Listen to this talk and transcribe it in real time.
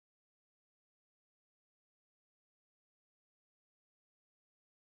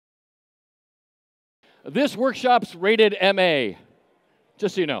This workshop's rated MA,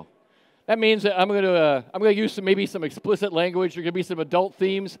 just so you know. That means that I'm going to use maybe some explicit language. There's going to be some adult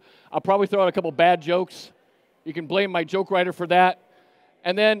themes. I'll probably throw out a couple bad jokes. You can blame my joke writer for that.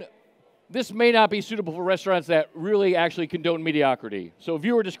 And then this may not be suitable for restaurants that really actually condone mediocrity. So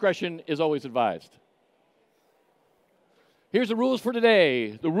viewer discretion is always advised. Here's the rules for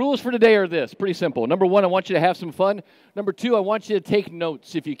today. The rules for today are this, pretty simple. Number one, I want you to have some fun. Number two, I want you to take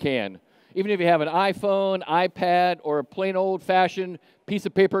notes if you can. Even if you have an iPhone, iPad, or a plain old-fashioned piece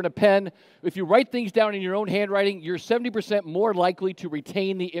of paper and a pen, if you write things down in your own handwriting, you're 70% more likely to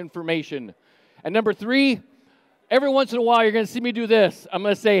retain the information. And number three, every once in a while you're going to see me do this. I'm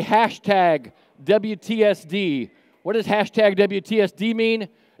going to say hashtag WTSD. What does hashtag WTSD mean?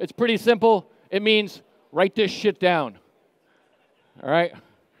 It's pretty simple. It means write this shit down. All right?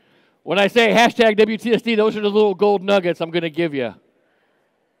 When I say hashtag WTSD, those are the little gold nuggets I'm going to give you.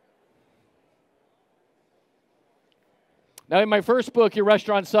 Now, in my first book, Your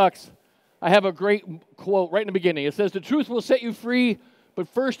Restaurant Sucks, I have a great quote right in the beginning. It says, the truth will set you free, but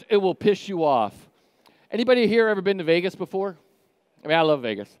first it will piss you off. Anybody here ever been to Vegas before? I mean, I love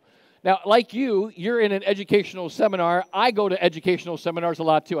Vegas. Now, like you're in an educational seminar. I go to educational seminars a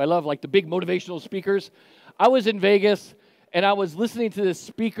lot, too. I love, like, the big motivational speakers. I was in Vegas, and I was listening to this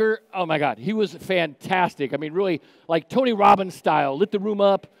speaker. Oh, my God, he was fantastic. I mean, really, like Tony Robbins style, lit the room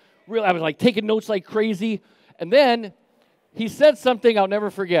up. Really, I was, like, taking notes like crazy. And then he said something I'll never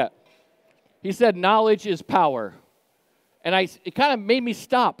forget. He said, knowledge is power. And it kind of made me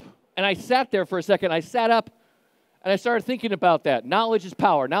stop. And I sat there for a second. I sat up, and I started thinking about that. Knowledge is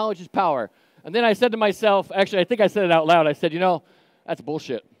power. Knowledge is power. And then I said to myself, actually, I think I said it out loud. I said, that's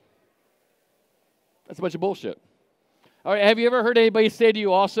bullshit. That's a bunch of bullshit. All right, have you ever heard anybody say to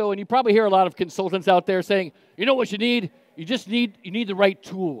you also, and you probably hear a lot of consultants out there saying, you know what you need? You need the right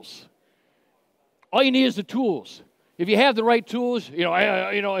tools. All you need is the tools. If you have the right tools,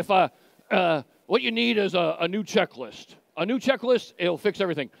 what you need is a new checklist. A new checklist, it'll fix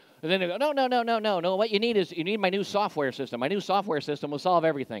everything. And then they go, no. What you need is my new software system. My new software system will solve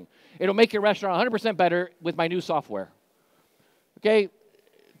everything. It'll make your restaurant 100% better with my new software. Okay?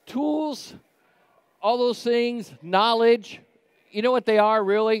 Tools, all those things, knowledge, you know what they are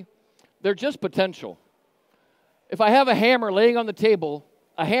really? They're just potential. If I have a hammer laying on the table,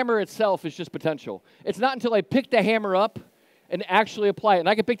 a hammer itself is just potential. It's not until I pick the hammer up and actually apply it. And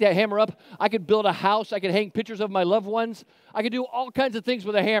I could pick that hammer up. I could build a house. I could hang pictures of my loved ones. I could do all kinds of things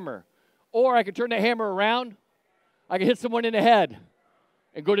with a hammer. Or I could turn the hammer around. I could hit someone in the head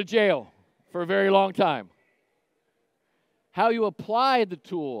and go to jail for a very long time. How you apply the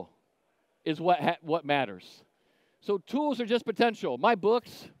tool is what matters. So tools are just potential. My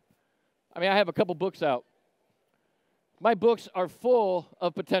books, I have a couple books out. My books are full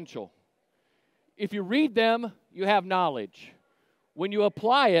of potential. If you read them, you have knowledge. When you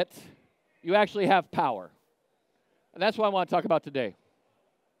apply it, you actually have power. And that's what I want to talk about today.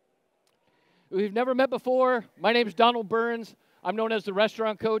 If we've never met before, my name is Donald Burns. I'm known as the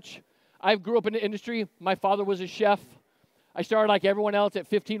restaurant coach. I grew up in the industry. My father was a chef. I started like everyone else at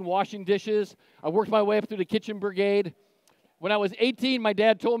 15 washing dishes. I worked my way up through the kitchen brigade. When I was 18, my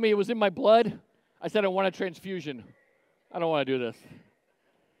dad told me it was in my blood. I said, I want a transfusion. I don't want to do this.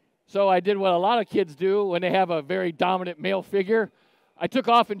 So I did what a lot of kids do when they have a very dominant male figure. I took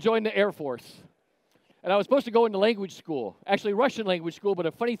off and joined the Air Force. And I was supposed to go into language school, actually Russian language school, but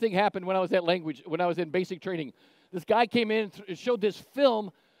a funny thing happened when I was in basic training. This guy came in and showed this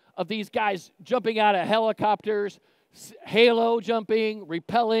film of these guys jumping out of helicopters, halo jumping,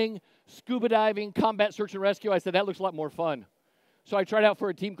 rappelling, scuba diving, combat search and rescue. I said, that looks a lot more fun. So I tried out for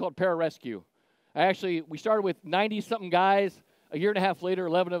a team called Pararescue. We started with 90-something guys. A year and a half later,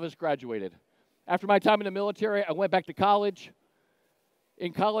 11 of us graduated. After my time in the military, I went back to college.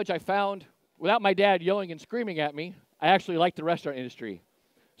 In college, I found, without my dad yelling and screaming at me, I actually liked the restaurant industry.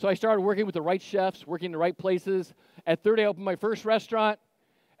 So I started working with the right chefs, working in the right places. At 30, I opened my first restaurant.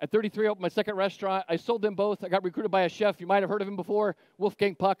 At 33, I opened my second restaurant. I sold them both. I got recruited by a chef. You might have heard of him before,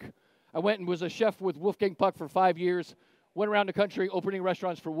 Wolfgang Puck. I went and was a chef with Wolfgang Puck for 5 years, went around the country opening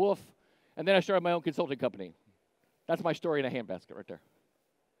restaurants for Wolf, and then I started my own consulting company. That's my story in a handbasket right there.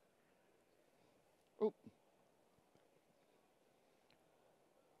 Oop.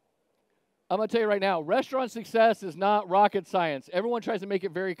 I'm going to tell you right now, restaurant success is not rocket science. Everyone tries to make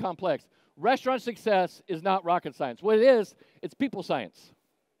it very complex. Restaurant success is not rocket science. What it is, it's people science.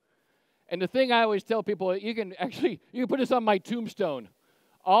 And the thing I always tell people, you can put this on my tombstone.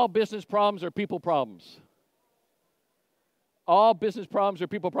 All business problems are people problems. All business problems are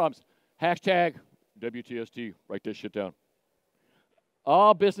people problems. Hashtag WTST, write this shit down.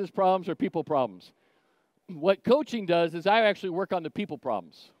 All business problems are people problems. What coaching does is I actually work on the people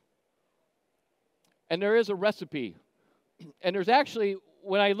problems. And there is a recipe. And there's actually,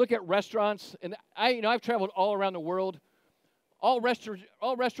 when I look at restaurants, and I've traveled all around the world, all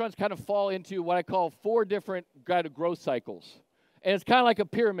restaurants kind of fall into what I call 4 different kind of growth cycles. And it's kind of like a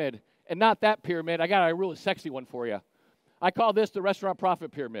pyramid, and not that pyramid. I got a really sexy one for you. I call this the restaurant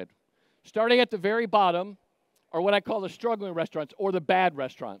profit pyramid. Starting at the very bottom are what I call the struggling restaurants or the bad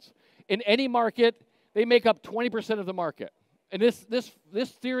restaurants. In any market, they make up 20% of the market. And this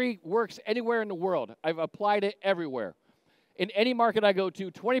theory works anywhere in the world. I've applied it everywhere. In any market I go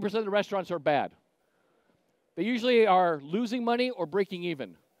to, 20% of the restaurants are bad. They usually are losing money or breaking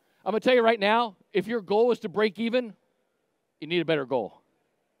even. I'm going to tell you right now, if your goal is to break even, you need a better goal.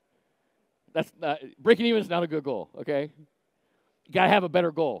 Breaking even is not a good goal, okay? You got to have a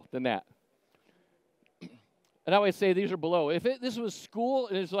better goal than that. And I always say these are below. If this was school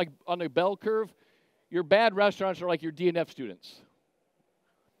and it's like on the bell curve, your bad restaurants are like your D&F students.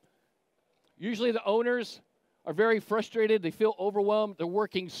 Usually the owners are very frustrated. They feel overwhelmed. They're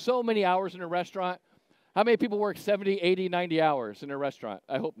working so many hours in a restaurant. How many people work 70, 80, 90 hours in a restaurant?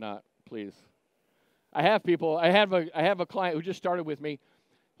 I hope not, please. I have people. I have a client who just started with me.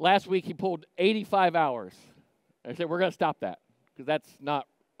 Last week he pulled 85 hours. I said, we're going to stop that because that's not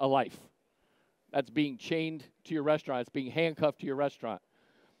a life. That's being chained to your restaurant. It's being handcuffed to your restaurant.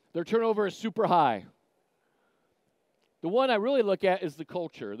 Their turnover is super high. The one I really look at is the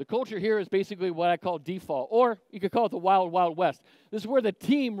culture. The culture here is basically what I call default, or you could call it the wild, wild west. This is where the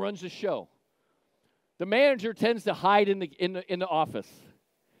team runs the show. The manager tends to hide in the office.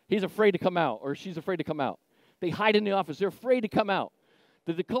 He's afraid to come out, or she's afraid to come out. They hide in the office. They're afraid to come out.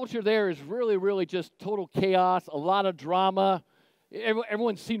 The culture there is really, really just total chaos, a lot of drama.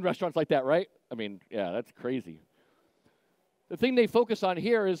 Everyone's seen restaurants like that, right? I mean, yeah, that's crazy. The thing they focus on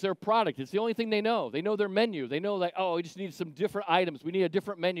here is their product. It's the only thing they know. They know their menu. They know, like, oh, we just need some different items. We need a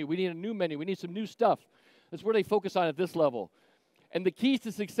different menu. We need a new menu. We need some new stuff. That's where they focus on at this level. And the keys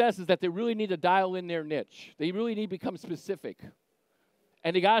to success is that they really need to dial in their niche. They really need to become specific.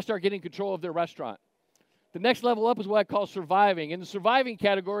 And they got to start getting control of their restaurant. The next level up is what I call surviving. And the surviving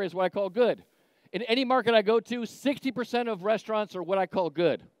category is what I call good. In any market I go to, 60% of restaurants are what I call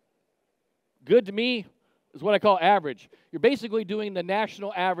good. Good to me is what I call average. You're basically doing the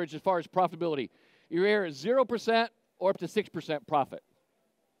national average as far as profitability. You're either at 0% or up to 6% profit.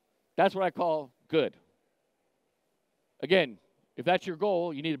 That's what I call good. Again, if that's your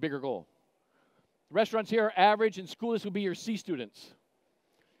goal, you need a bigger goal. The restaurants here are average, and school, this would be your C students.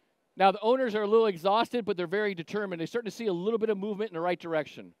 Now, the owners are a little exhausted, but they're very determined. They're starting to see a little bit of movement in the right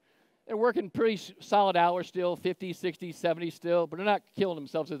direction. They're working pretty solid hours still, 50, 60, 70 still, but they're not killing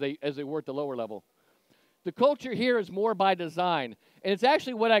themselves as they work the lower level. The culture here is more by design, and it's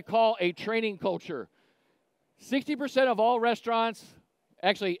actually what I call a training culture. 60% of all restaurants,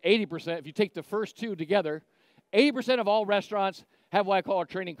 actually 80%, if you take the first two together, 80% of all restaurants have what I call a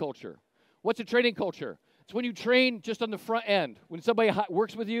training culture. What's a training culture? It's when you train just on the front end. When somebody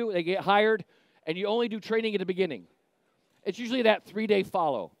works with you, they get hired, and you only do training at the beginning. It's usually that 3-day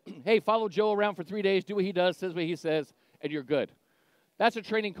follow. Hey, follow Joe around for 3 days, do what he does, says what he says, and you're good. That's a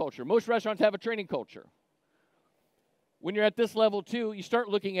training culture. Most restaurants have a training culture. When you're at this level too, you start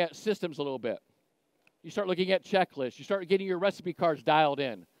looking at systems a little bit. You start looking at checklists. You start getting your recipe cards dialed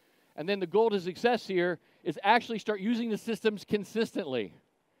in. And then the goal to success here is actually start using the systems consistently.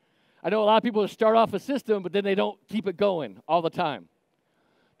 I know a lot of people start off a system, but then they don't keep it going all the time.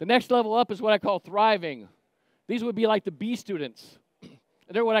 The next level up is what I call thriving. These would be like the B students. And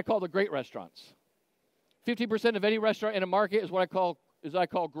they're what I call the great restaurants. 50% of any restaurant in a market is what I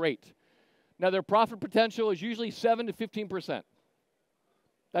call great. Now, their profit potential is usually 7 to 15%.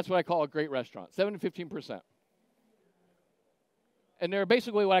 That's what I call a great restaurant, 7 to 15%. And they're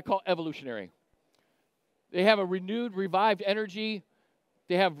basically what I call evolutionary. They have a renewed, revived energy.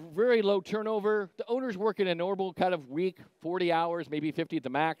 They have very low turnover. The owners work in a normal kind of week, 40 hours, maybe 50 at the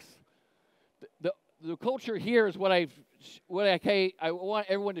max. The culture here is what I want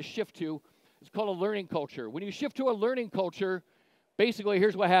everyone to shift to. It's called a learning culture. When you shift to a learning culture, basically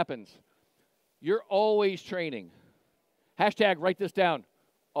here's what happens. You're always training. Hashtag, write this down.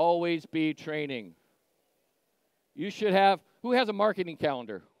 Always be training. You should have, who has a marketing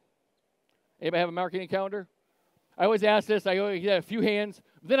calendar? Anybody have a marketing calendar? I always ask this. I always get a few hands.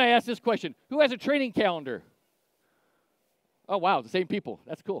 Then I ask this question. Who has a training calendar? Oh, wow, the same people.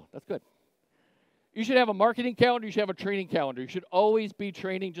 That's cool. That's good. You should have a marketing calendar. You should have a training calendar. You should always be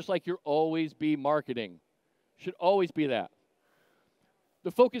training just like you'll always be marketing. Should always be that.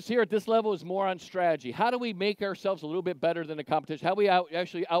 The focus here at this level is more on strategy. How do we make ourselves a little bit better than the competition? How do we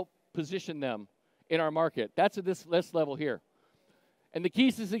actually out-position them in our market. That's at this level here. And the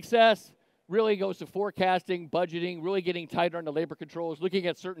keys to success really goes to forecasting, budgeting, really getting tighter on the labor controls, looking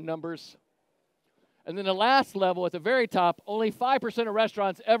at certain numbers. And then the last level at the very top, only 5% of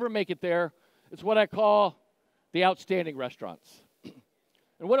restaurants ever make it there. It's what I call the outstanding restaurants.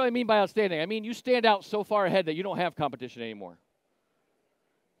 And what do I mean by outstanding? I mean you stand out so far ahead that you don't have competition anymore.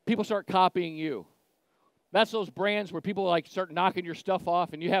 People start copying you. That's those brands where people like start knocking your stuff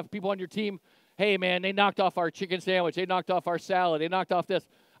off, and you have people on your team, hey, man, they knocked off our chicken sandwich. They knocked off our salad. They knocked off this.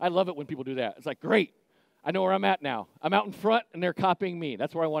 I love it when people do that. It's like, great. I know where I'm at now. I'm out in front, and they're copying me.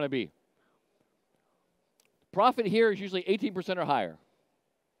 That's where I want to be. Profit here is usually 18% or higher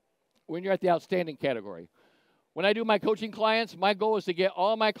when you're at the outstanding category. When I do my coaching clients, my goal is to get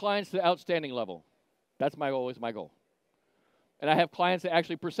all my clients to the outstanding level. That's always my goal. And I have clients that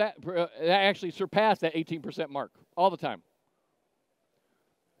actually surpass that 18% mark all the time.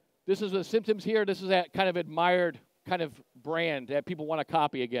 This is the symptoms here. This is that kind of admired kind of brand that people want to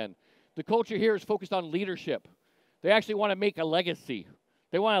copy again. The culture here is focused on leadership. They actually want to make a legacy.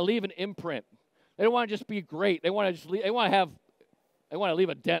 They want to leave an imprint. They don't want to just be great. They want to leave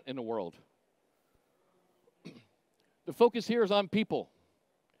a dent in the world. The focus here is on people.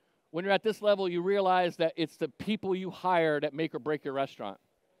 When you're at this level, you realize that it's the people you hire that make or break your restaurant.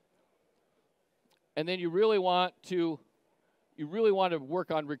 And then you really want to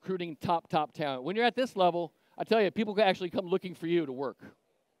work on recruiting top talent. When you're at this level, I tell you, people can actually come looking for you to work.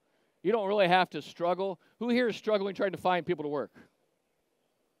 You don't really have to struggle. Who here is struggling trying to find people to work?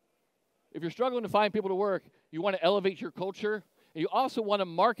 If you're struggling to find people to work, you want to elevate your culture, and you also want to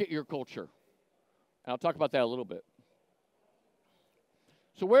market your culture. And I'll talk about that a little bit.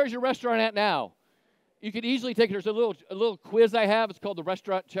 So where's your restaurant at now? You can easily take it. There's a little quiz I have. It's called the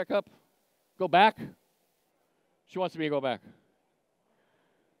restaurant checkup. Go back. She wants me to go back.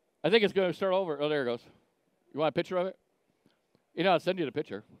 I think it's going to start over. Oh, there it goes. You want a picture of it? You know, I'll send you the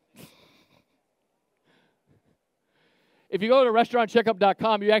picture. If you go to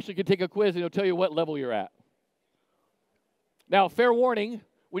restaurantcheckup.com, you actually can take a quiz, and it'll tell you what level you're at. Now, fair warning,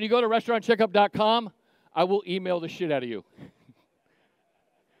 when you go to restaurantcheckup.com, I will email the shit out of you.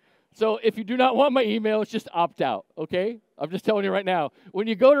 So if you do not want my email, it's just opt out, okay? I'm just telling you right now. When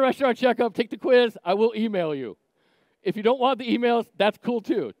you go to Restaurant Checkup, take the quiz, I will email you. If you don't want the emails, that's cool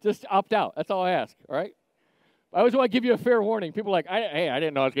too. Just opt out. That's all I ask, all right? I always want to give you a fair warning. People are like, hey, I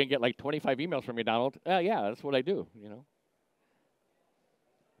didn't know I was going to get like 25 emails from you, Donald. Yeah, that's what I do, you know.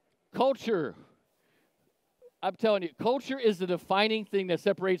 Culture. I'm telling you, culture is the defining thing that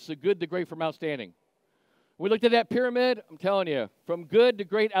separates the good, the great from outstanding. We looked at that pyramid. I'm telling you, from good to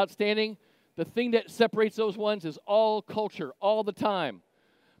great, outstanding, the thing that separates those ones is all culture, all the time.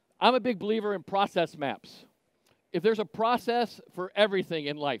 I'm a big believer in process maps. If there's a process for everything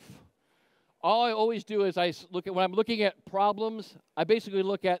in life, all I always do is when I'm looking at problems, I basically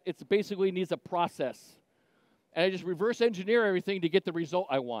look at it basically needs a process. And I just reverse engineer everything to get the result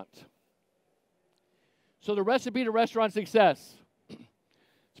I want. So the recipe to restaurant success,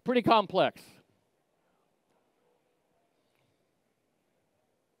 it's pretty complex.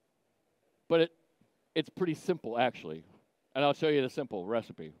 But it's pretty simple, actually. And I'll show you the simple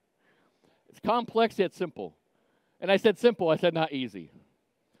recipe. It's complex yet simple. And I said simple, I said not easy.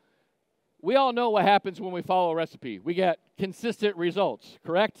 We all know what happens when we follow a recipe. We get consistent results,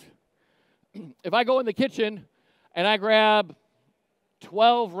 correct? If I go in the kitchen and I grab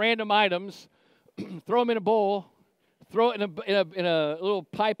 12 random items, throw them in a bowl, throw it in a little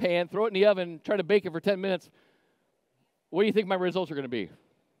pie pan, throw it in the oven, try to bake it for 10 minutes, what do you think my results are going to be?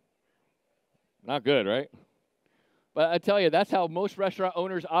 Not good, right? But I tell you, that's how most restaurant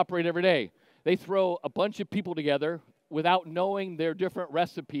owners operate every day. They throw a bunch of people together without knowing their different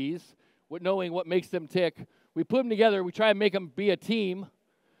recipes, with knowing what makes them tick. We put them together, we try and make them be a team,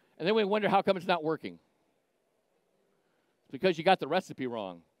 and then we wonder how come it's not working. It's because you got the recipe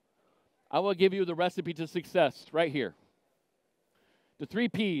wrong. I will give you the recipe to success right here. The 3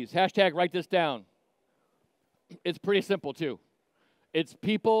 Ps, hashtag write this down. It's pretty simple too. It's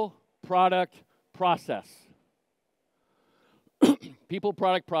people, product, process. People,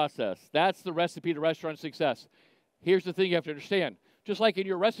 product, process. That's the recipe to restaurant success. Here's the thing you have to understand. Just like in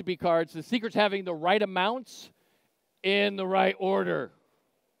your recipe cards, the secret's having the right amounts in the right order.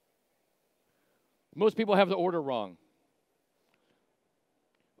 Most people have the order wrong.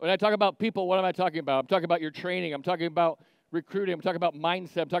 When I talk about people, what am I talking about? I'm talking about your training. I'm talking about recruiting. I'm talking about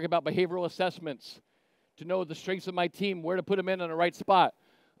mindset. I'm talking about behavioral assessments to know the strengths of my team, where to put them in on the right spot.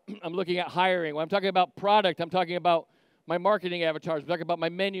 I'm looking at hiring. When I'm talking about product, I'm talking about my marketing avatars. I'm talking about my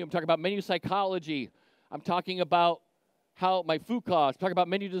menu. I'm talking about menu psychology. I'm talking about how my food costs. I'm talking about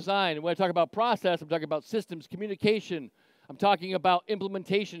menu design. And when I talk about process, I'm talking about systems, communication. I'm talking about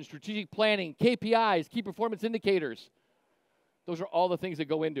implementation, strategic planning, KPIs, key performance indicators. Those are all the things that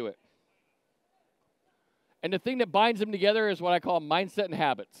go into it. And the thing that binds them together is what I call mindset and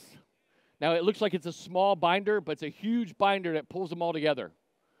habits. Now, it looks like it's a small binder, but it's a huge binder that pulls them all together.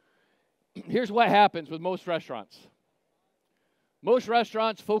 Here's what happens with most restaurants. Most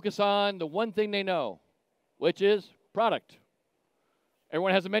restaurants focus on the one thing they know, which is product.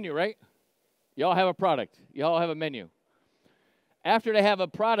 Everyone has a menu, right? You all have a product. You all have a menu. After they have a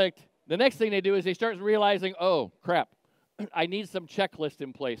product, the next thing they do is they start realizing, oh, crap, I need some checklist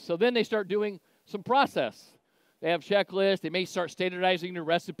in place. So then they start doing some process. They have checklists. They may start standardizing their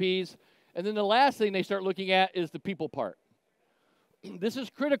recipes. And then the last thing they start looking at is the people part. This is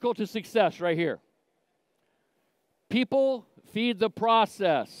critical to success right here. People feed the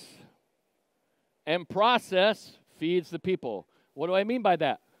process, and process feeds the people. What do I mean by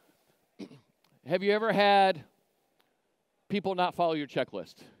that? Have you ever had people not follow your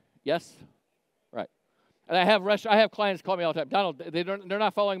checklist? Yes? Right. And I have clients call me all the time, Donald, they're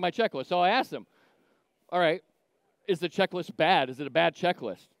not following my checklist. So I ask them, all right, is the checklist bad? Is it a bad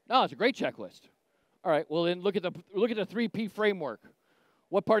checklist? No, it's a great checklist. All right, well then look at the 3P framework.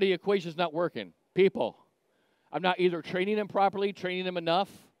 What part of the equation is not working? People. I'm not either training them properly, training them enough.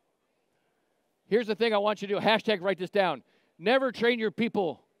 Here's the thing I want you to do. Hashtag write this down. Never train your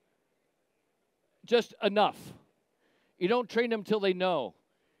people just enough. You don't train them till they know.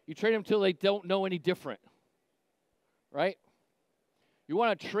 You train them till they don't know any different. Right? You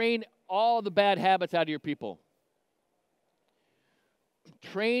want to train all the bad habits out of your people.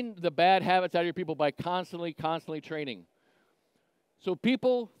 Train the bad habits out of your people by constantly training. So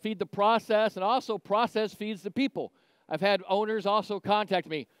people feed the process, and also process feeds the people. I've had owners also contact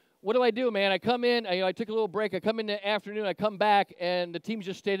me. What do I do, man? I come in, I took a little break. I come in the afternoon, I come back, and the team's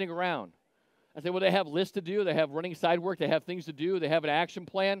just standing around. I say, well, they have lists to do. They have running side work. They have things to do. They have an action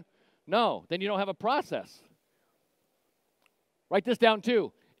plan. No, then you don't have a process. Write this down,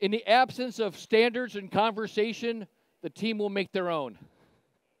 too. In the absence of standards and conversation, the team will make their own.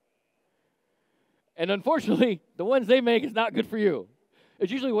 And unfortunately, the ones they make is not good for you.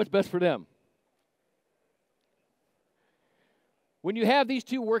 It's usually what's best for them. When you have these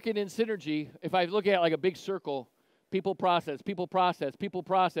two working in synergy, if I look at it like a big circle, people, process, people, process, people,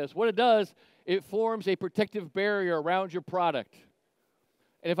 process, what it does, it forms a protective barrier around your product.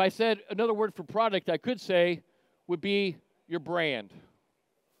 And if I said another word for product, I could say would be your brand.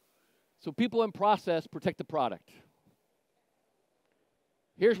 So people and process protect the product.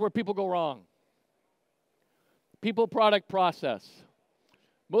 Here's where people go wrong. People, product, process.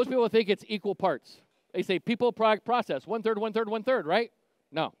 Most people think it's equal parts. They say people, product, process. 1/3, 1/3, 1/3, right?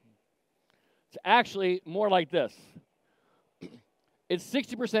 No. It's actually more like this. It's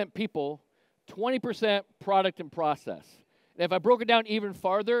 60% people, 20% product and process. And if I broke it down even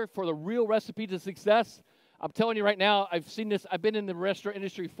farther for the real recipe to success, I'm telling you right now, I've seen this. I've been in the restaurant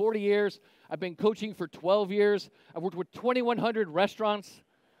industry 40 years. I've been coaching for 12 years. I've worked with 2,100 restaurants.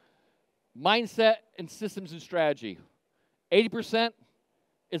 Mindset and systems and strategy. 80%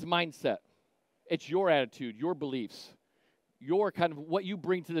 is mindset. It's your attitude, your beliefs, your kind of what you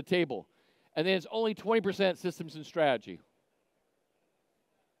bring to the table. And then it's only 20% systems and strategy.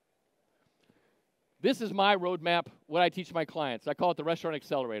 This is my roadmap, what I teach my clients. I call it the Restaurant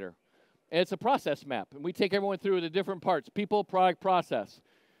Accelerator. And it's a process map. And we take everyone through the different parts, people, product, process.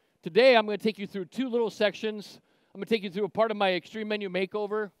 Today, I'm going to take you through two little sections. I'm going to take you through a part of my Extreme Menu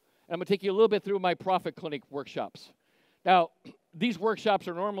Makeover. And I'm going to take you a little bit through my Profit Clinic workshops. Now, these workshops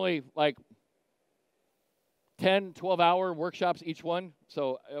are normally like 10, 12-hour workshops each one.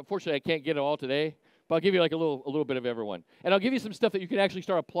 So, unfortunately, I can't get it all today. But I'll give you like a little bit of everyone. And I'll give you some stuff that you can actually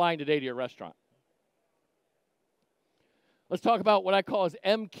start applying today to your restaurant. Let's talk about what I call as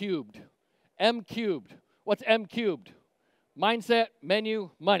M cubed. M cubed. What's M cubed? Mindset, menu,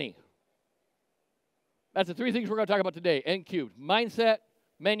 money. That's the three things we're going to talk about today. M cubed. Mindset,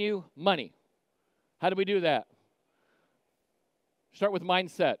 menu, money. How do we do that? Start with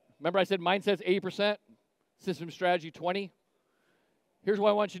mindset. Remember I said mindset's 80%, system strategy 20. Here's what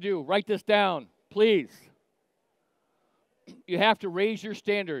I want you to do. Write this down, please. You have to raise your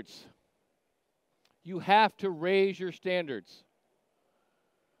standards. You have to raise your standards.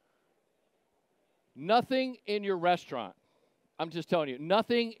 Nothing in your restaurant, I'm just telling you,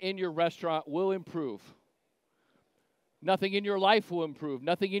 nothing in your restaurant will improve. Nothing in your life will improve.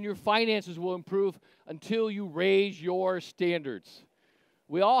 Nothing in your finances will improve until you raise your standards.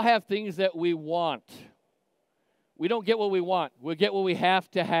 We all have things that we want. We don't get what we want. We get what we have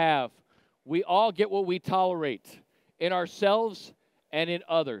to have. We all get what we tolerate. in ourselves and in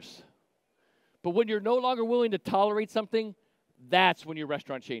others. But when you're no longer willing to tolerate something, that's when your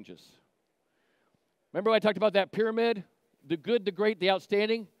restaurant changes. Remember I talked about that pyramid? The good, the great, the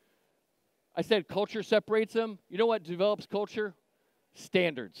outstanding? I said culture separates them. You know what develops culture?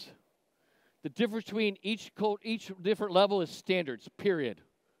 Standards. The difference between each different level is standards, period.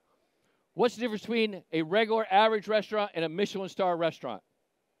 What's the difference between a regular average restaurant and a Michelin star restaurant?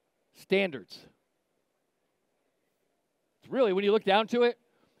 Standards. Really, when you look down to it,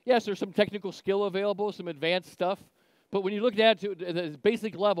 yes, there's some technical skill available, some advanced stuff. But when you look down to the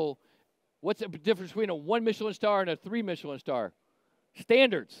basic level, what's the difference between a 1 Michelin star and a 3 Michelin star?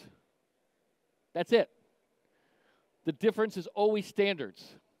 Standards. That's it. The difference is always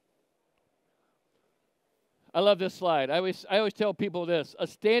standards. I love this slide. I always tell people this. A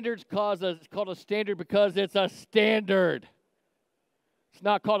standard's it's called a standard because it's a standard. It's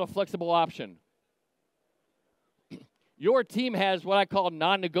not called a flexible option. Your team has what I call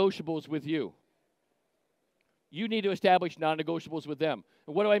non-negotiables with you. You need to establish non-negotiables with them.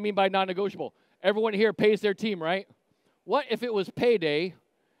 And what do I mean by non-negotiable? Everyone here pays their team, right? What if it was payday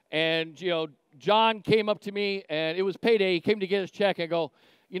and, John came up to me and it was payday, he came to get his check and I go,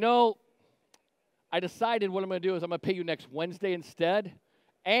 I decided what I'm going to do is I'm going to pay you next Wednesday instead,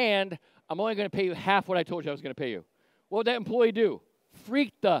 and I'm only going to pay you half what I told you I was going to pay you. What would that employee do?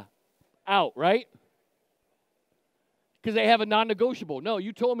 Freak out, right? Because they have a non-negotiable. No,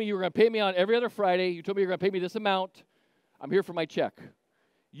 you told me you were going to pay me on every other Friday. You told me you were going to pay me this amount. I'm here for my check.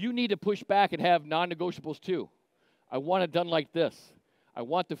 You need to push back and have non-negotiables too. I want it done like this. I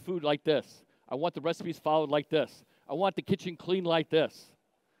want the food like this. I want the recipes followed like this. I want the kitchen clean like this.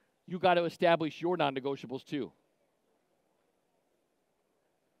 You got to establish your non-negotiables too.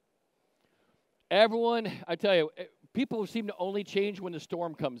 Everyone, I tell you, people seem to only change when the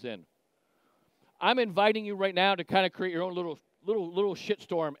storm comes in. I'm inviting you right now to kind of create your own little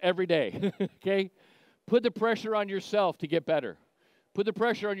shitstorm every day, okay? Put the pressure on yourself to get better. Put the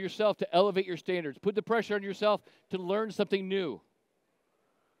pressure on yourself to elevate your standards. Put the pressure on yourself to learn something new.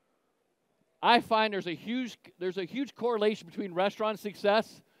 I find there's a huge correlation between restaurant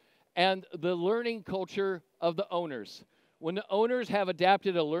success and the learning culture of the owners. When the owners have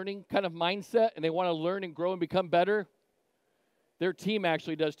adapted a learning kind of mindset and they want to learn and grow and become better, their team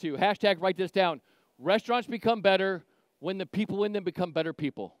actually does too. Hashtag write this down. Restaurants become better when the people in them become better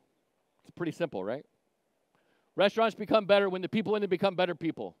people. It's pretty simple, right? Restaurants become better when the people in them become better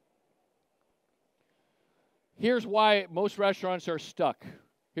people. Here's why most restaurants are stuck.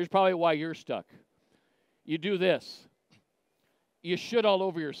 Here's probably why you're stuck. You do this. You should all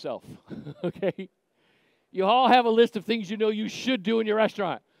over yourself, okay? You all have a list of things you should do in your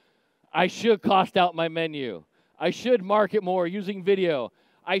restaurant. I should cost out my menu. I should market more using video.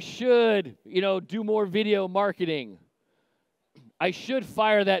 I should, do more video marketing. I should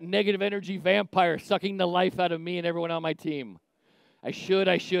fire that negative energy vampire sucking the life out of me and everyone on my team. I should.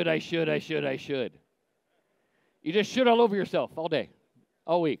 You just should all over yourself all day,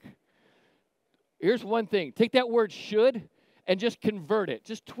 all week. Here's one thing. Take that word should and just convert it.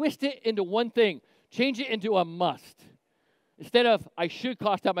 Just twist it into one thing. Change it into a must. Instead of I should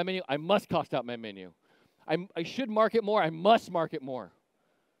cost out my menu, I must cost out my menu. I should market more, I must market more.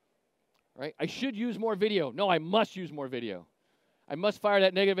 Right? I should use more video. No, I must use more video. I must fire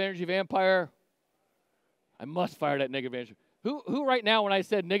that negative energy vampire. I must fire that negative energy. Who right now, when I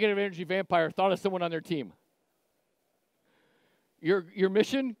said negative energy vampire, thought of someone on their team? Your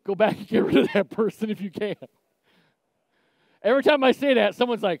mission? Go back and get rid of that person if you can. Every time I say that,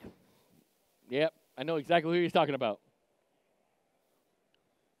 someone's like, yep, I know exactly who he's talking about.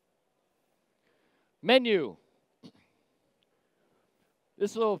 Menu.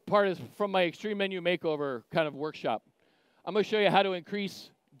 This little part is from my Extreme Menu Makeover kind of workshop. I'm going to show you how to increase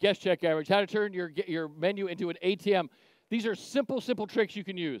guest check average, how to turn your menu into an ATM. These are simple tricks you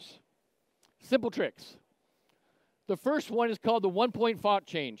can use. Simple tricks. The first one is called the 1-point font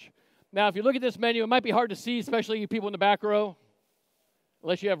change. Now, if you look at this menu, it might be hard to see, especially you people in the back row,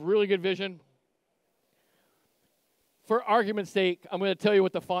 unless you have really good vision. For argument's sake, I'm going to tell you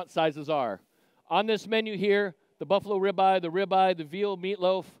what the font sizes are. On this menu here, the buffalo ribeye, the veal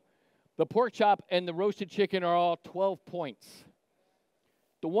meatloaf, the pork chop, and the roasted chicken are all 12 points.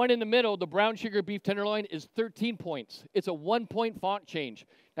 The one in the middle, the brown sugar beef tenderloin, is 13 points. It's a 1-point font change.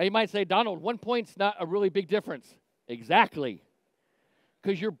 Now, you might say, Donald, 1 point's not a really big difference. Exactly.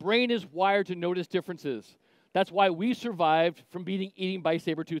 Because your brain is wired to notice differences. That's why we survived from being eaten by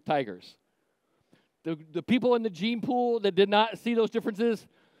saber-toothed tigers. The people in the gene pool that did not see those differences,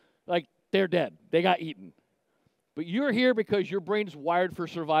 they're dead. They got eaten. But you're here because your brain's wired for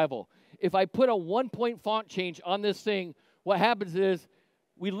survival. If I put a 1-point font change on this thing, what happens is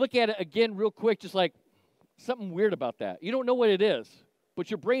we look at it again real quick, just like something weird about that. You don't know what it is,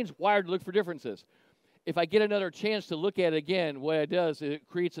 but your brain's wired to look for differences. If I get another chance to look at it again, what it does is it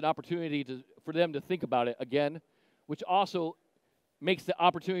creates an opportunity for them to think about it again, which also makes the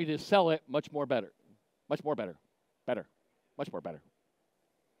opportunity to sell it much more better. Much more better. Better. Much more better.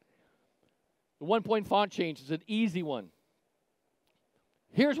 The 1-point font change is an easy one.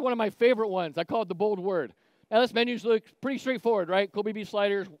 Here's one of my favorite ones. I call it the bold word. Now, this menu looks pretty straightforward, right? Kobe beef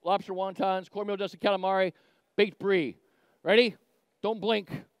sliders, lobster wontons, cornmeal dusted calamari, baked brie. Ready? Don't blink.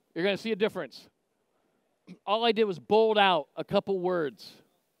 You're going to see a difference. All I did was bold out a couple words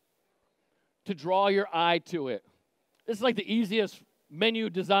to draw your eye to it. This is like the easiest menu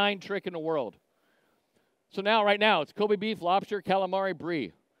design trick in the world. So now, right now, it's Kobe beef, lobster, calamari,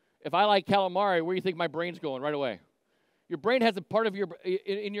 brie. If I like calamari, where do you think my brain's going right away? Your brain has a part of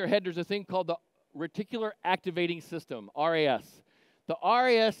in your head, there's a thing called the reticular activating system, RAS. The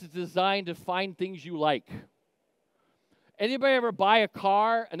RAS is designed to find things you like. Anybody ever buy a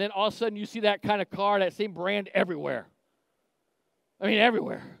car, and then all of a sudden you see that kind of car, that same brand everywhere? I mean,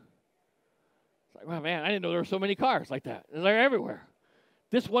 everywhere. It's like, well, man, I didn't know there were so many cars like that. They're everywhere.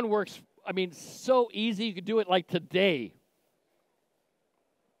 This one works, I mean, so easy. You could do it like today.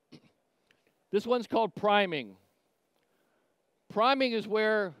 This one's called priming. Priming is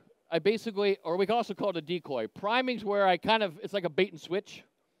where I basically, or we can also call it a decoy. Priming is where it's like a bait and switch.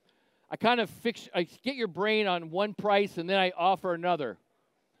 I get your brain on one price and then I offer another.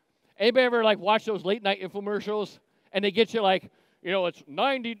 Anybody ever like watch those late night infomercials and they get you like, you know, it's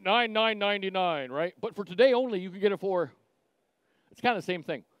 $99.99, right? But for today only, you can get it for, it's kind of the same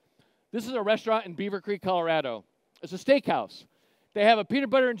thing. This is a restaurant in Beaver Creek, Colorado. It's a steakhouse. They have a peanut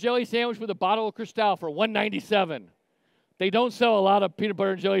butter and jelly sandwich with a bottle of Cristal for $1.97. They don't sell a lot of peanut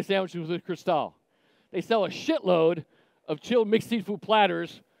butter and jelly sandwiches with Cristal. They sell a shitload of chilled mixed seafood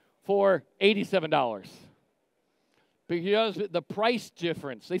platters for $87. Because the price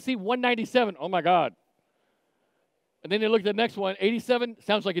difference. They see $1.97, oh my God. And then they look at the next one, $87,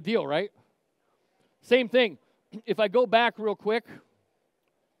 sounds like a deal, right? Same thing. If I go back real quick, let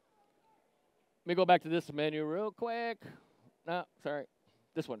me go back to this menu real quick. No, sorry,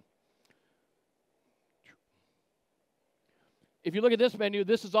 this one. If you look at this menu,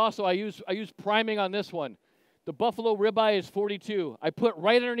 this is also, I use priming on this one. The buffalo ribeye is $42. I put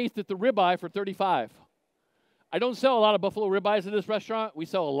right underneath it the ribeye for $35. I don't sell a lot of buffalo ribeyes at this restaurant. We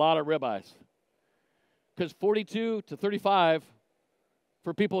sell a lot of ribeyes. Because $42 to $35,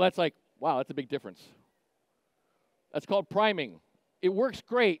 for people, that's like, wow, that's a big difference. That's called priming. It works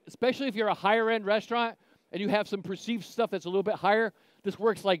great, especially if you're a higher-end restaurant and you have some perceived stuff that's a little bit higher. This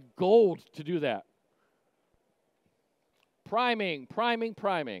works like gold to do that. Priming, priming,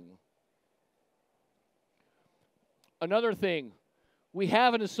 priming. Another thing, we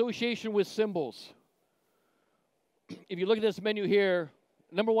have an association with symbols. If you look at this menu here,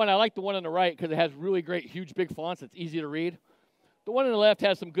 number one, I like the one on the right because it has really great, huge, big fonts. It's easy to read. The one on the left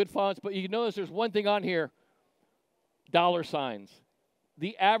has some good fonts, but you notice there's one thing on here, dollar signs.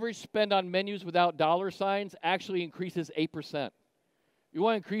 The average spend on menus without dollar signs actually increases 8%. You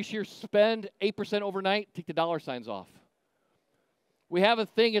want to increase your spend 8% overnight, take the dollar signs off. We have a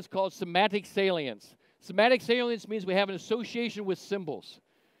thing, it's called semantic salience. Semantic salience means we have an association with symbols.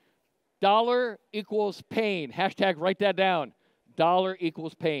 Dollar equals pain. Hashtag write that down. Dollar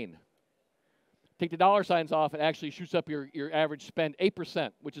equals pain. Take the dollar signs off, it actually shoots up your average spend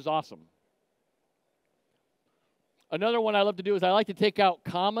 8%, which is awesome. Another one I love to do is I like to take out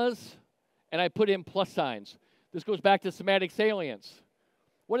commas and I put in plus signs. This goes back to semantic salience.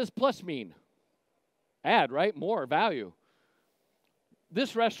 What does plus mean? Add, right? More value.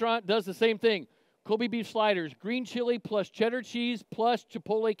 This restaurant does the same thing. Kobe beef sliders, green chili plus cheddar cheese plus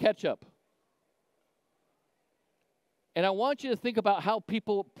chipotle ketchup. And I want you to think about how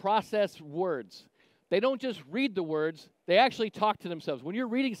people process words. They don't just read the words, they actually talk to themselves. When you're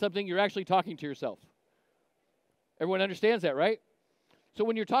reading something, you're actually talking to yourself. Everyone understands that, right? So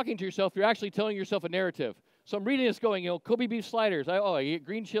when you're talking to yourself, you're actually telling yourself a narrative. So I'm reading this going, Kobe beef sliders. I get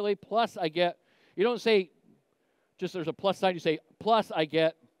green chili, plus I get, you don't say, just there's a plus sign, you say, plus I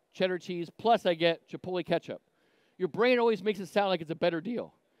get cheddar cheese, plus I get chipotle ketchup. Your brain always makes it sound like it's a better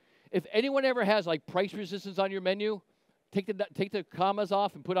deal. If anyone ever has like price resistance on your menu, take the commas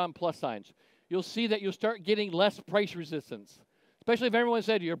off and put on plus signs. You'll see that you'll start getting less price resistance, especially if everyone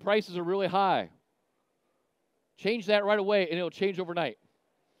said your prices are really high. Change that right away, and it'll change overnight.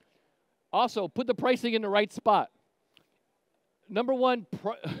 Also, put the pricing in the right spot. Number one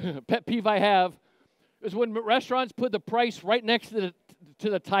pet peeve I have is when restaurants put the price right next to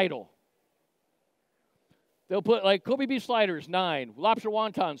the title. They'll put like Kobe beef sliders, 9, lobster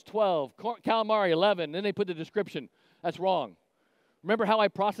wontons, 12, calamari, 11. Then they put the description. That's wrong. Remember how I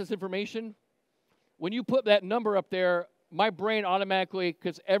process information? When you put that number up there, my brain automatically,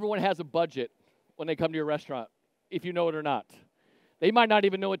 because everyone has a budget when they come to your restaurant, if you know it or not. They might not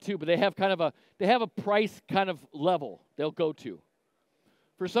even know it too, but they have a price kind of level they'll go to.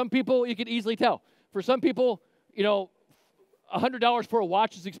 For some people, you can easily tell. For some people, $100 for a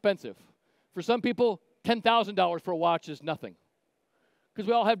watch is expensive. For some people, $10,000 for a watch is nothing. Because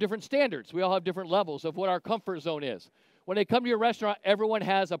we all have different standards. We all have different levels of what our comfort zone is. When they come to your restaurant, everyone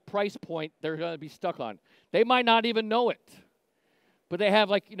has a price point they're going to be stuck on. They might not even know it. But they have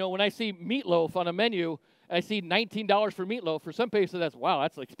when I see meatloaf on a menu, and I see $19 for meatloaf, for some places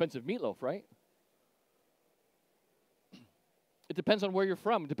that's expensive meatloaf, right? It depends on where you're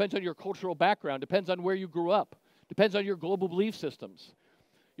from. It depends on your cultural background. It depends on where you grew up. It depends on your global belief systems.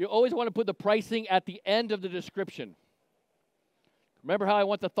 You always want to put the pricing at the end of the description. Remember how I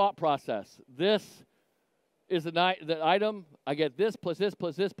want the thought process. This is the item. I get this plus this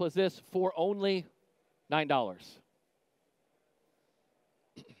plus this plus this for only $9.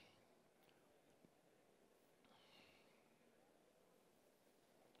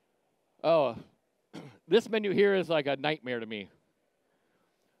 Oh, this menu here is like a nightmare to me.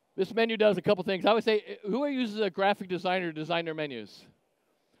 This menu does a couple things. I would say, who uses a graphic designer to design their menus?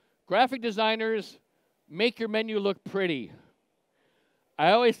 Graphic designers make your menu look pretty.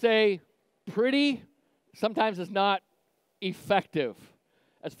 I always say pretty sometimes is not effective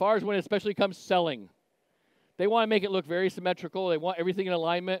as far as when it especially comes selling. They want to make it look very symmetrical. They want everything in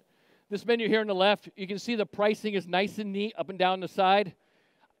alignment. This menu here on the left, you can see the pricing is nice and neat up and down the side.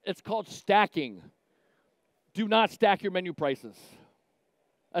 It's called stacking. Do not stack your menu prices.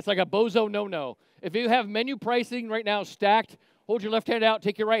 That's like a bozo no-no. If you have menu pricing right now stacked, hold your left hand out,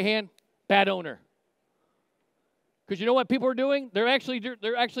 take your right hand, bad owner. Because you know what people are doing? They're actually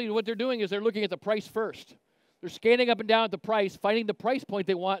what they're doing is they're looking at the price first. They're scanning up and down at the price, finding the price point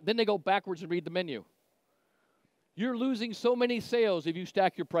they want, then they go backwards and read the menu. You're losing so many sales if you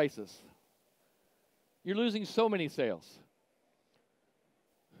stack your prices. You're losing so many sales.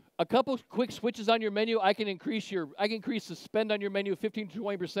 A couple quick switches on your menu, I can increase the spend on your menu 15 to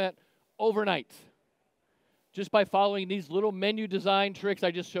 20% overnight. Just by following these little menu design tricks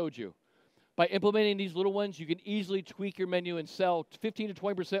I just showed you. By implementing these little ones, you can easily tweak your menu and sell 15 to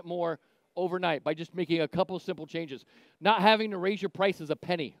 20% more overnight by just making a couple simple changes. Not having to raise your prices a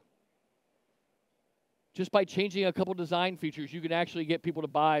penny. Just by changing a couple design features, you can actually get people to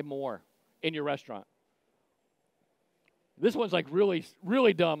buy more in your restaurant. This one's like really,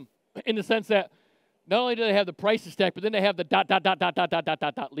 really dumb in the sense that not only do they have the prices stacked, but then they have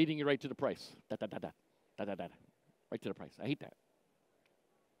the ... leading you right to the price. Right to the price. I hate that.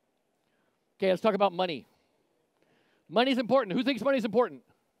 Okay, let's talk about money. Money's important. Who thinks money's important?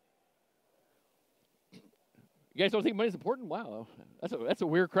 You guys don't think money's important? Wow, that's a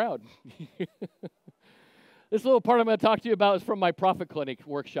weird crowd. This little part I'm going to talk to you about is from my Profit Clinic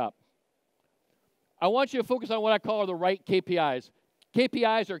workshop. I want you to focus on what I call the right KPIs.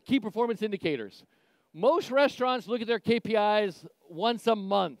 KPIs are key performance indicators. Most restaurants look at their KPIs once a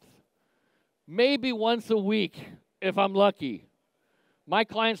month, maybe once a week, if I'm lucky. My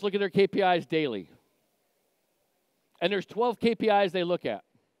clients look at their KPIs daily. And there's 12 KPIs they look at.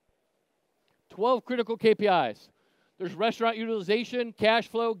 12 critical KPIs. There's restaurant utilization, cash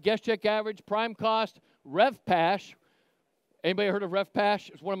flow, guest check average, prime cost, RevPash. Anybody heard of RevPash?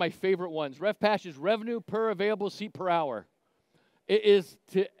 It's one of my favorite ones. RevPash is revenue per available seat per hour. It is,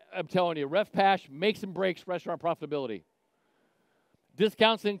 I'm telling you, RevPash makes and breaks restaurant profitability.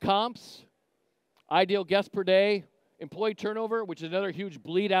 Discounts and comps, ideal guests per day, employee turnover, which is another huge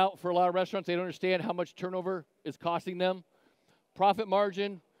bleed out for a lot of restaurants. They don't understand how much turnover is costing them. Profit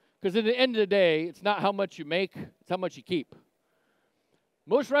margin, because at the end of the day, it's not how much you make, it's how much you keep.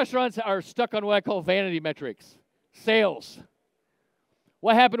 Most restaurants are stuck on what I call vanity metrics. Sales.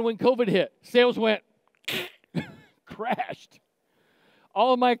 What happened when COVID hit? Sales went crashed.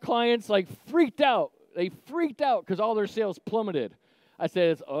 All of my clients freaked out. They freaked out because all their sales plummeted. I said,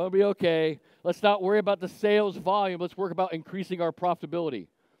 it's going to be okay. Let's not worry about the sales volume. Let's work about increasing our profitability.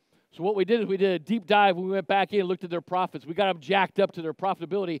 So what we did is we did a deep dive. We went back in and looked at their profits. We got them jacked up to their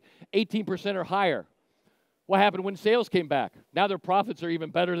profitability, 18% or higher. What happened when sales came back? Now their profits are even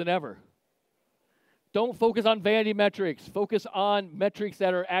better than ever. Don't focus on vanity metrics. Focus on metrics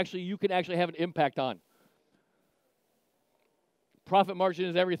that are you can actually have an impact on. Profit margin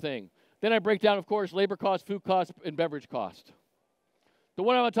is everything. Then I break down, of course, labor cost, food cost, and beverage cost. The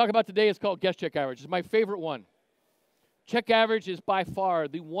one I want to talk about today is called guest check average. It's my favorite one. Check average is by far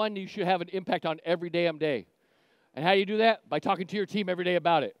the one you should have an impact on every damn day. And how do you do that? By talking to your team every day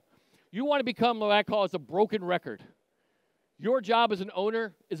about it. You want to become what I call as a broken record. Your job as an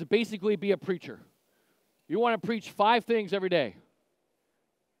owner is to basically be a preacher. You want to preach 5 things every day.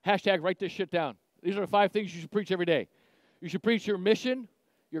 Hashtag write this shit down. These are the 5 things you should preach every day. You should preach your mission,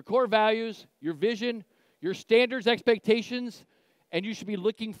 your core values, your vision, your standards, expectations, and you should be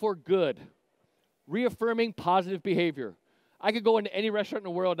looking for good. Reaffirming positive behavior. I could go into any restaurant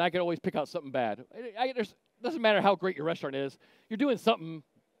in the world and I could always pick out something bad. It doesn't matter how great your restaurant is. You're doing something,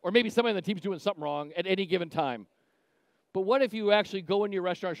 or maybe somebody on the team's doing something wrong at any given time. But what if you actually go into your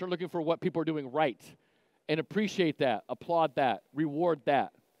restaurant and start looking for what people are doing right and appreciate that, applaud that, reward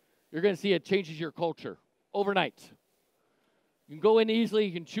that? You're going to see it changes your culture overnight. You can go in easily.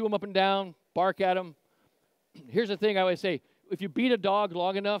 You can chew them up and down, bark at them. Here's the thing I always say. If you beat a dog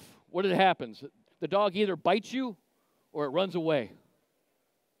long enough, what happens? The dog either bites you or it runs away.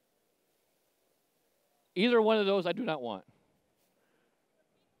 Either one of those I do not want.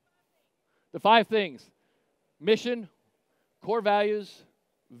 The 5 things: mission, core values,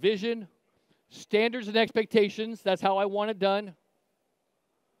 vision, standards and expectations. That's how I want it done.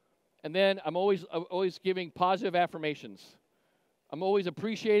 And then I'm always giving positive affirmations. I'm always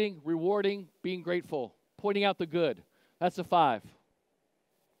appreciating, rewarding, being grateful, pointing out the good. That's the 5.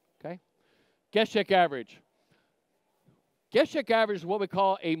 Okay? Guest check average. Guest check average is what we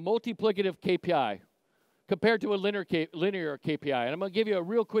call a multiplicative KPI compared to a linear KPI. And I'm going to give you a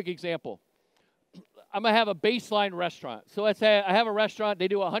real quick example. I'm going to have a baseline restaurant. So let's say I have a restaurant. They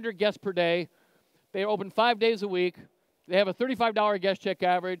do 100 guests per day. They open 5 days a week. They have a $35 guest check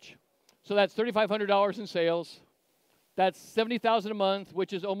average. So that's $3,500 in sales. That's $70,000 a month,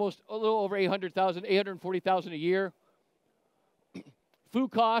 which is almost a little over $800,000, $840,000 a year.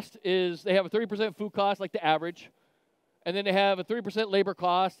 Food cost is, they have a 30% food cost, like the average. And then they have a 30% labor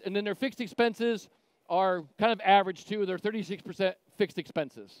cost. And then their fixed expenses are kind of average, too. They're 36% fixed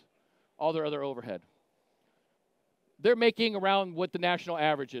expenses, all their other overhead. They're making around what the national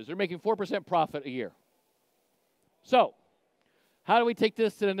average is. They're making 4% profit a year. So, how do we take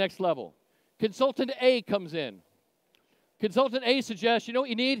this to the next level? Consultant A comes in. Consultant A suggests, you know what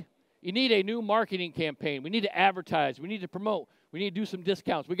you need? You need a new marketing campaign. We need to advertise. We need to promote. We need to do some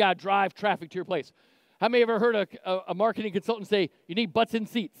discounts. We got to drive traffic to your place. How many ever heard a marketing consultant say, you need butts in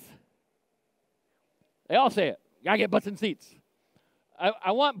seats? They all say it. You got to get butts in seats.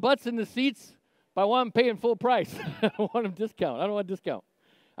 I want butts in the seats, but I want them paying full price. I don't want them discount. I don't want a discount.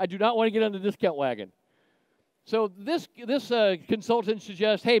 I do not want to get on the discount wagon. So this consultant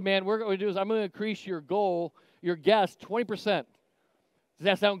suggests, hey, man, what we're going to do is I'm going to increase your goal, your guests, 20%. Does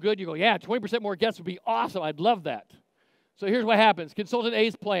that sound good? You go, yeah, 20% more guests would be awesome. I'd love that. So here's what happens. Consultant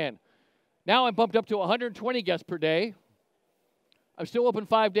A's plan. Now I'm bumped up to 120 guests per day. I'm still open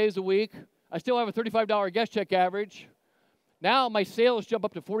 5 days a week. I still have a $35 guest check average. Now my sales jump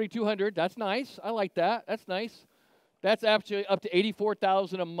up to $4,200. That's nice. I like that. That's nice. That's actually up to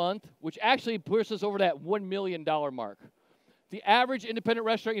 $84,000 a month, which actually pushes us over that $1 million mark. The average independent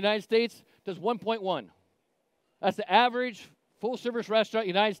restaurant in the United States does 1.1. That's the average full-service restaurant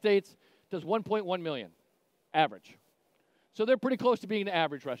in the United States does 1.1 million, average. So they're pretty close to being an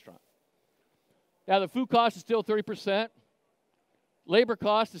average restaurant. Now, the food cost is still 30%. Labor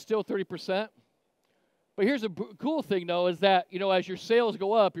cost is still 30%. But here's the cool thing, though, is that, you know, as your sales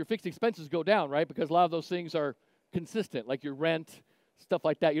go up, your fixed expenses go down, right? Because a lot of those things are consistent, like your rent, stuff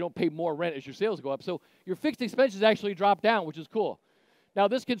like that. You don't pay more rent as your sales go up. So your fixed expenses actually drop down, which is cool. Now,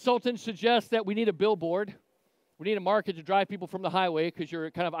 this consultant suggests that we need a billboard. We need a market to drive people from the highway because you're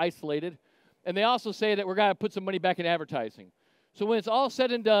kind of isolated. And they also say that we're going to put some money back in advertising. So when it's all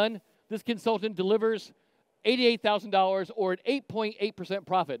said and done, this consultant delivers $88,000 or an 8.8%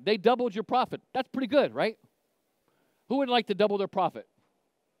 profit. They doubled your profit. That's pretty good, right? Who would like to double their profit?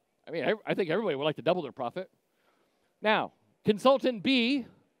 I mean, I think everybody would like to double their profit. Now, consultant B,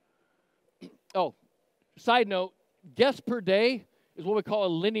 oh, side note, guests per day is what we call a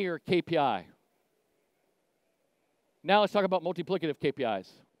linear KPI. Now let's talk about multiplicative KPIs.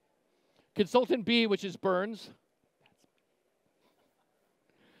 Consultant B, which is Burns.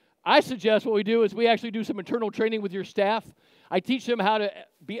 I suggest what we do is we actually do some internal training with your staff. I teach them how to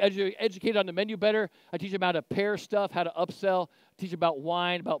be educated on the menu better. I teach them how to pair stuff, how to upsell. I teach them about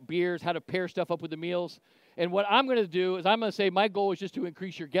wine, about beers, how to pair stuff up with the meals. And what I'm going to do is I'm going to say my goal is just to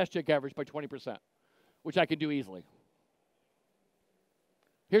increase your guest check average by 20%, which I can do easily.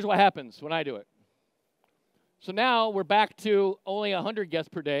 Here's what happens when I do it. So now we're back to only 100 guests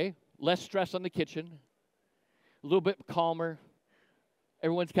per day, less stress on the kitchen, a little bit calmer.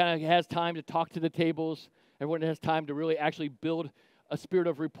 Everyone's kind of has time to talk to the tables. Everyone has time to really actually build a spirit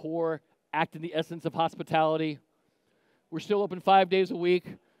of rapport, act in the essence of hospitality. We're still open 5 days a week.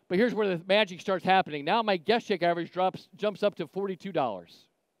 But here's where the magic starts happening. Now my guest check average jumps up to $42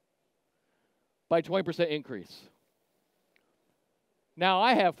 by 20% increase. Now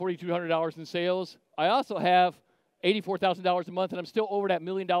I have $4,200 in sales. I also have $84,000 a month, and I'm still over that $1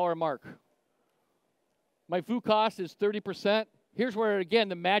 million mark. My food cost is 30%. Here's where, again,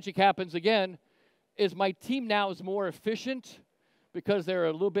 the magic happens again, is my team now is more efficient because they're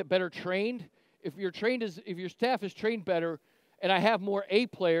a little bit better trained. If your staff is trained better, and I have more A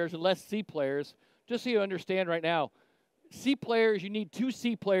players and less C players, just so you understand right now, C players, you need 2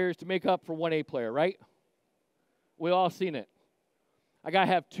 C players to make up for 1 A player, right? We've all seen it. I got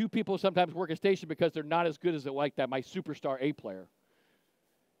to have 2 people sometimes work a station because they're not as good as like that, my superstar A player.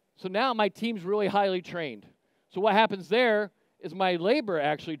 So now my team's really highly trained. So what happens there is my labor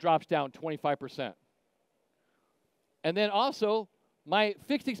actually drops down 25%. And then also, my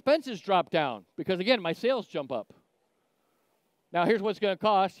fixed expenses drop down because, again, my sales jump up. Now, here's what it's going to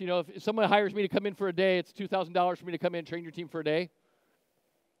cost. You know, if someone hires me to come in for a day, it's $2,000 for me to come in and train your team for a day.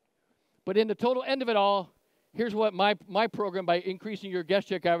 But in the total end of it all, here's what my program, by increasing your guest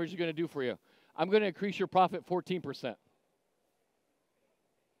check average, is going to do for you. I'm going to increase your profit 14%.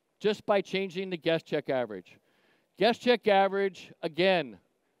 Just by changing the guest check average. Guest check average, again,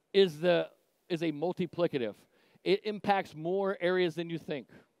 is a multiplicative. It impacts more areas than you think.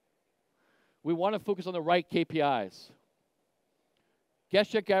 We want to focus on the right KPIs.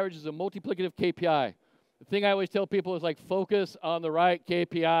 Guest check average is a multiplicative KPI. The thing I always tell people is like, focus on the right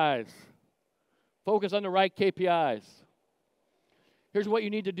KPIs. Focus on the right KPIs. Here's what you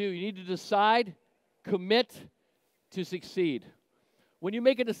need to do. You need to decide, commit to succeed. When you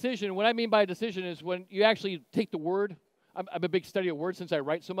make a decision, what I mean by a decision is when you actually take the word. I'm a big study of words since I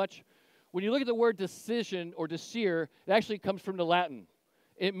write so much. When you look at the word decision or desire, it actually comes from the Latin.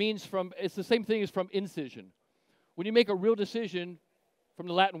 It's the same thing as from incision. When you make a real decision, from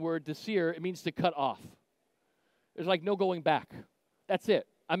the Latin word desire, it means to cut off. There's like no going back. That's it.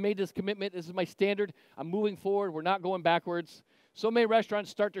 I made this commitment. This is my standard. I'm moving forward. We're not going backwards. So many restaurants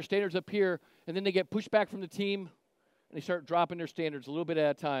start their standards up here, and then they get pushed back from the team, and they start dropping their standards a little bit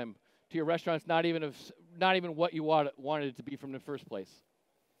at a time to your restaurants, not even what you wanted it to be from the first place.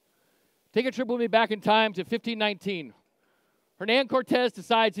 Take a trip with me back in time to 1519. Hernan Cortez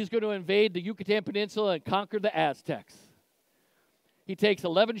decides he's going to invade the Yucatan Peninsula and conquer the Aztecs. He takes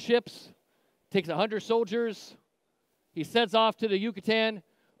 11 ships, takes 100 soldiers. He sets off to the Yucatan,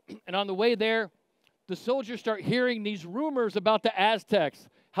 and on the way there, the soldiers start hearing these rumors about the Aztecs,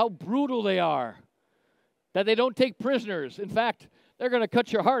 how brutal they are, that they don't take prisoners. In fact, they're going to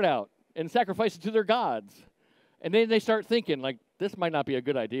cut your heart out and sacrifice it to their gods. And then they start thinking, like, this might not be a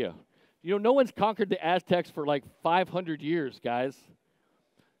good idea. You know, no one's conquered the Aztecs for like 500 years, guys.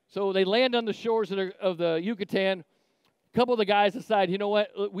 So they land on the shores of the Yucatan. A couple of the guys decide, you know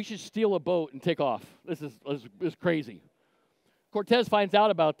what, we should steal a boat and take off. This is crazy. Cortez finds out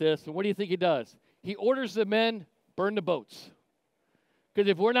about this, and what do you think he does? He orders the men, burn the boats. Because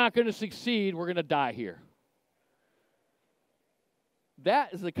if we're not going to succeed, we're going to die here.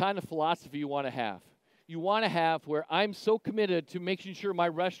 That is the kind of philosophy you want to have. You want to have where I'm so committed to making sure my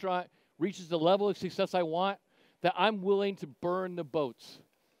restaurant reaches the level of success I want that I'm willing to burn the boats.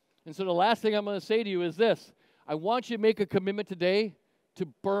 And so the last thing I'm going to say to you is this. I want you to make a commitment today to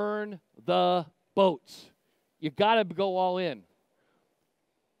burn the boats. You got to go all in.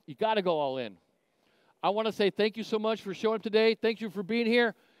 You got to go all in. I want to say thank you so much for showing up today. Thank you for being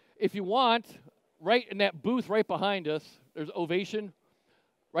here. If you want, right in that booth right behind us, there's Ovation.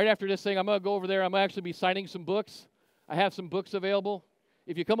 Right after this thing, I'm going to go over there. I'm going to actually be signing some books. I have some books available.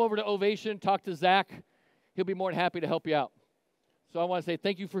 If you come over to Ovation, talk to Zach. He'll be more than happy to help you out. So I want to say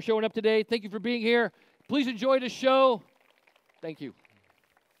thank you for showing up today. Thank you for being here. Please enjoy the show. Thank you.